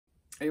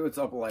Hey, what's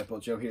up,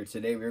 lightboltjoe here.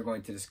 Today we are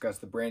going to discuss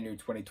the brand new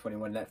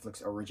 2021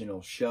 Netflix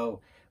original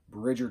show,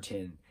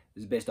 Bridgerton.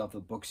 This is based off the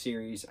book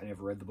series. I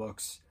never read the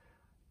books.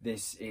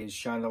 This is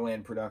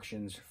Shondaland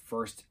Productions'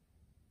 first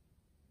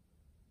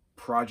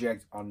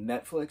project on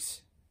Netflix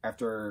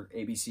after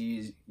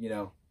ABC's,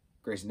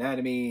 Grey's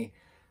Anatomy.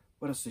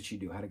 What else did she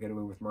do? How to Get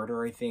Away with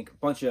Murder, I think. A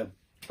bunch of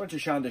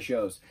Shonda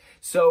shows.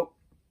 So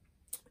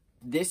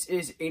this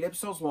is 8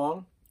 episodes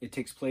long. It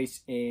takes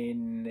place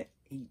in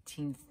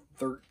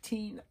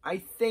 1813, I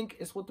think,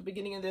 is what the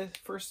beginning of the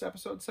first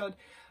episode said.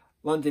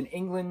 London,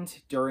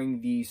 England,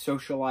 during the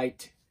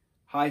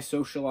high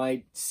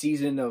socialite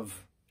season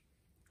of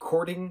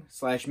courting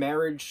 /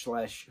 marriage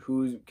 /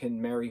 who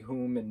can marry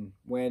whom and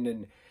when,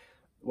 and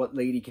what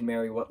lady can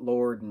marry what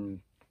lord and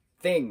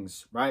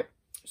things, right?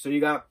 So you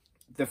got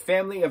the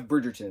family of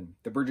Bridgerton,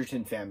 the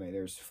Bridgerton family.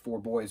 There's 4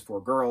 boys,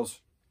 4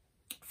 girls.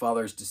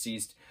 Father's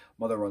deceased.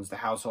 Mother runs the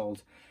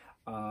household.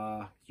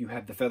 You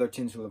have the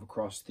Feathertons who live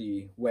across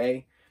the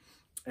way.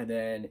 And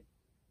then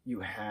you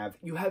have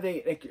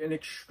an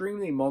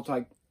extremely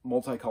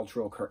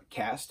multicultural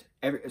cast.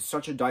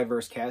 Such a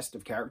diverse cast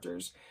of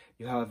characters.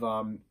 You have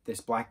this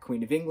Black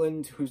Queen of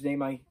England, whose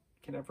name I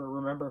can never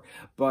remember.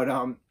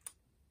 But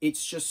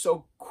it's just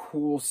so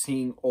cool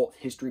seeing alt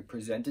history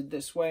presented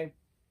this way.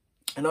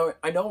 And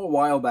I know a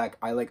while back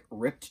I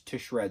ripped to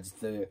shreds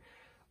the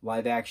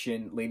live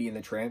action Lady and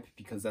the Tramp,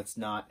 because that's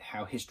not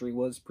how history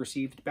was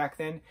perceived back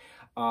then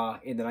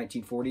in the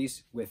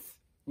 1940s, with,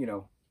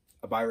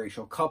 a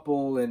biracial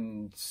couple,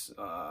 and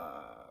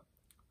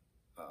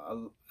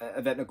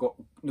Yvette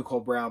Nicole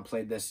Brown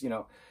played this,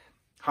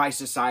 high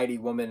society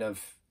woman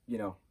of,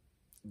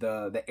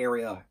 the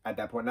area at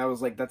that point. And I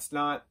was like, that's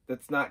not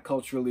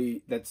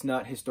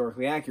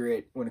historically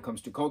accurate when it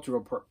comes to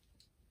cultural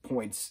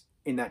points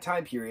in that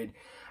time period.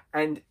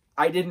 And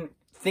I didn't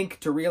think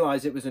to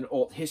realize it was an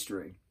alt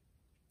history,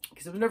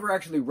 because it was never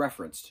actually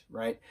referenced,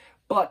 right?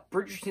 But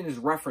Bridgerton is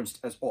referenced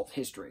as alt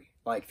history,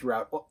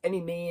 throughout any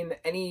meme,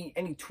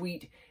 any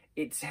tweet.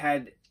 It's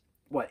had,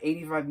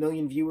 85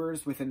 million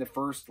viewers within the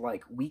first,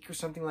 week or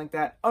something like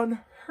that.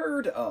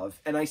 Unheard of.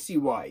 And I see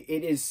why.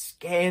 It is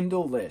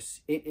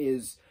scandalous. It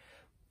is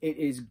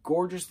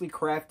gorgeously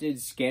crafted,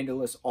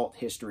 scandalous alt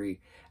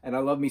history. And I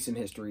love me some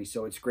history,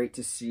 so it's great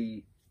to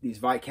see these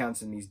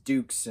viscounts and these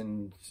dukes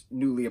and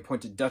newly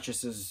appointed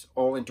duchesses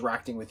all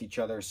interacting with each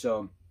other.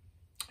 So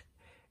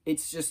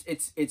it's just,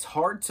 it's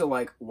hard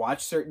to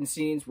watch certain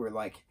scenes where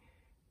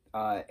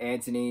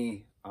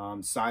Anthony,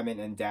 Simon,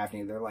 and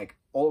Daphne, they're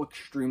all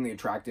extremely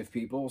attractive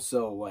people.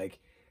 So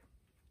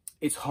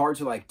it's hard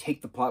to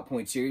take the plot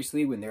point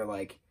seriously when they're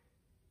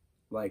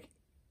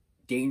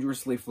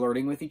dangerously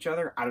flirting with each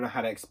other. I don't know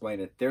how to explain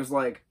it. There's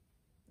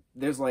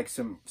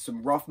some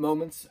rough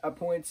moments at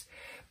points,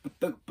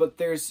 but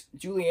there's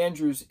Julie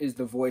Andrews is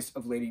the voice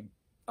of Lady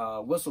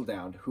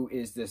Whistledown, who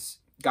is this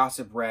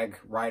gossip rag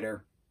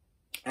writer.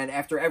 And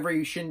after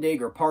every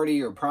shindig or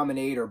party or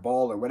promenade or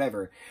ball or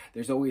whatever,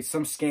 there's always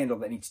some scandal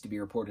that needs to be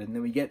reported. And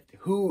then we get,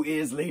 who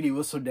is Lady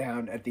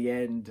Whistledown at the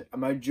end?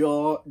 My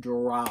jaw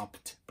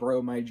dropped.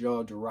 Bro, my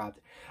jaw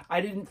dropped.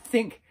 I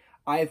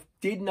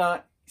did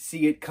not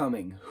see it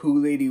coming,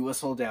 who Lady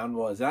Whistledown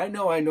was. And I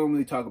know I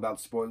normally talk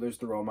about spoilers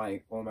through all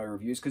my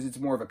reviews, because it's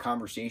more of a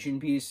conversation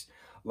piece.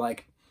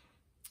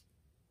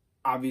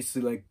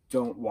 Obviously,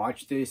 don't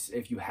watch this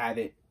if you have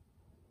it.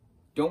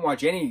 Don't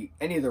watch any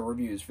of the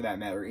reviews, for that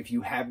matter, if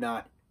you have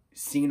not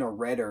seen or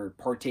read or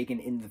partaken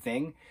in the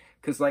thing.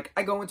 Because,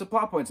 I go into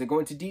plot points, I go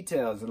into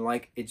details,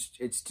 and,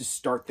 it's to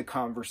start the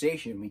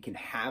conversation.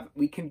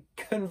 We can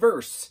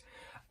converse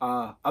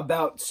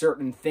about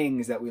certain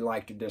things that we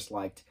liked or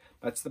disliked.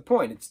 That's the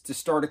point. It's to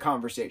start a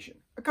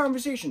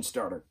conversation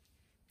starter.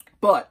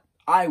 But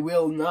I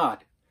will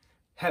not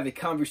have a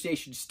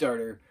conversation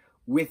starter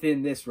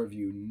within this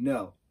review.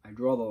 No, I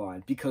draw the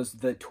line, because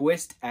the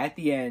twist at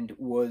the end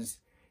was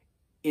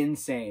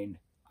insane.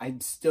 I'm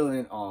still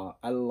in awe.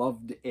 I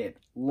loved it.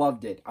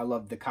 I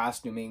loved the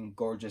costuming,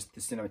 gorgeous, the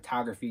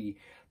cinematography,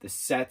 the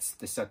sets,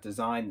 the set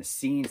design, the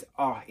scenes.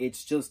 Oh, it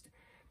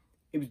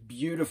was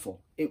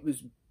beautiful. It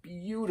was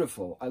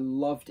beautiful. I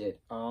loved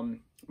it.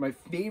 My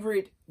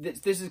favorite,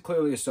 this is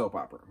clearly a soap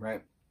opera,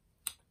 right?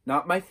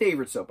 Not my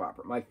favorite soap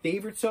opera. My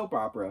favorite soap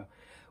opera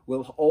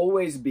will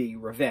always be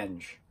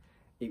Revenge.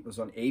 It was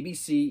on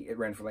ABC. It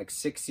ran for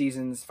 6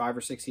 seasons, 5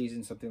 or 6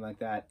 seasons, something like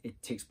that.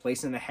 It takes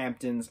place in the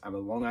Hamptons. I'm a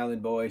Long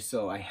Island boy,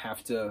 so I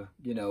have to,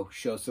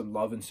 show some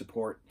love and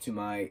support to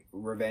my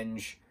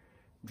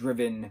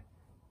revenge-driven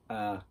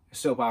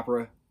soap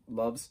opera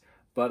loves.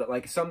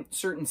 But some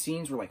certain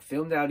scenes were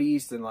filmed out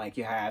east, and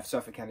you have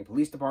Suffolk County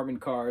Police Department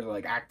cars, or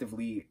active,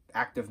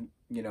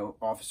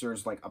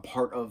 officers a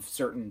part of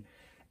certain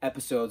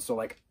episodes.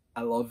 So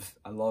I love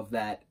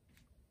that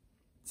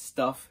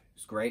stuff.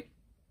 It's great.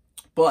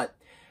 But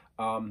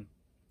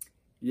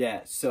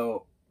yeah,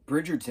 so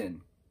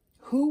Bridgerton,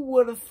 who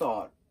would have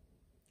thought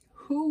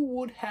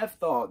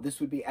this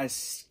would be as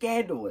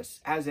scandalous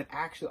as it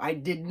actually... I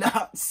did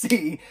not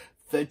see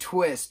the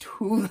twist,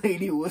 who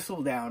Lady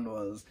Whistledown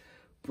was.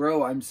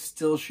 Bro, I'm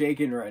still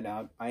shaking right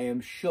now. I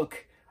am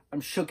shook.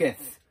 I'm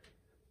shooketh.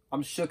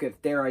 I'm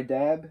shooketh. Dare I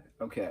dab?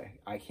 Okay,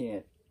 I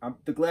can't.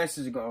 The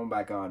glasses are going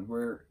back on.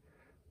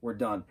 We're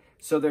done.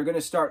 So they're going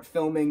to start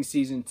filming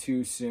season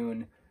 2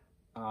 soon.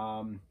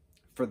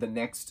 For the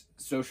next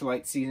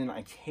Socialite season.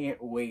 I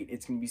can't wait.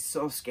 It's going to be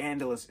so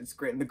scandalous. It's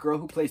great. And the girl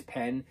who plays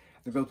Penn,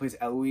 the girl who plays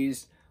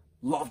Eloise,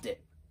 loved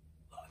it.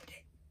 Loved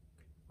it.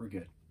 We're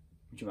good.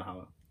 Mucho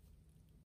mahalo.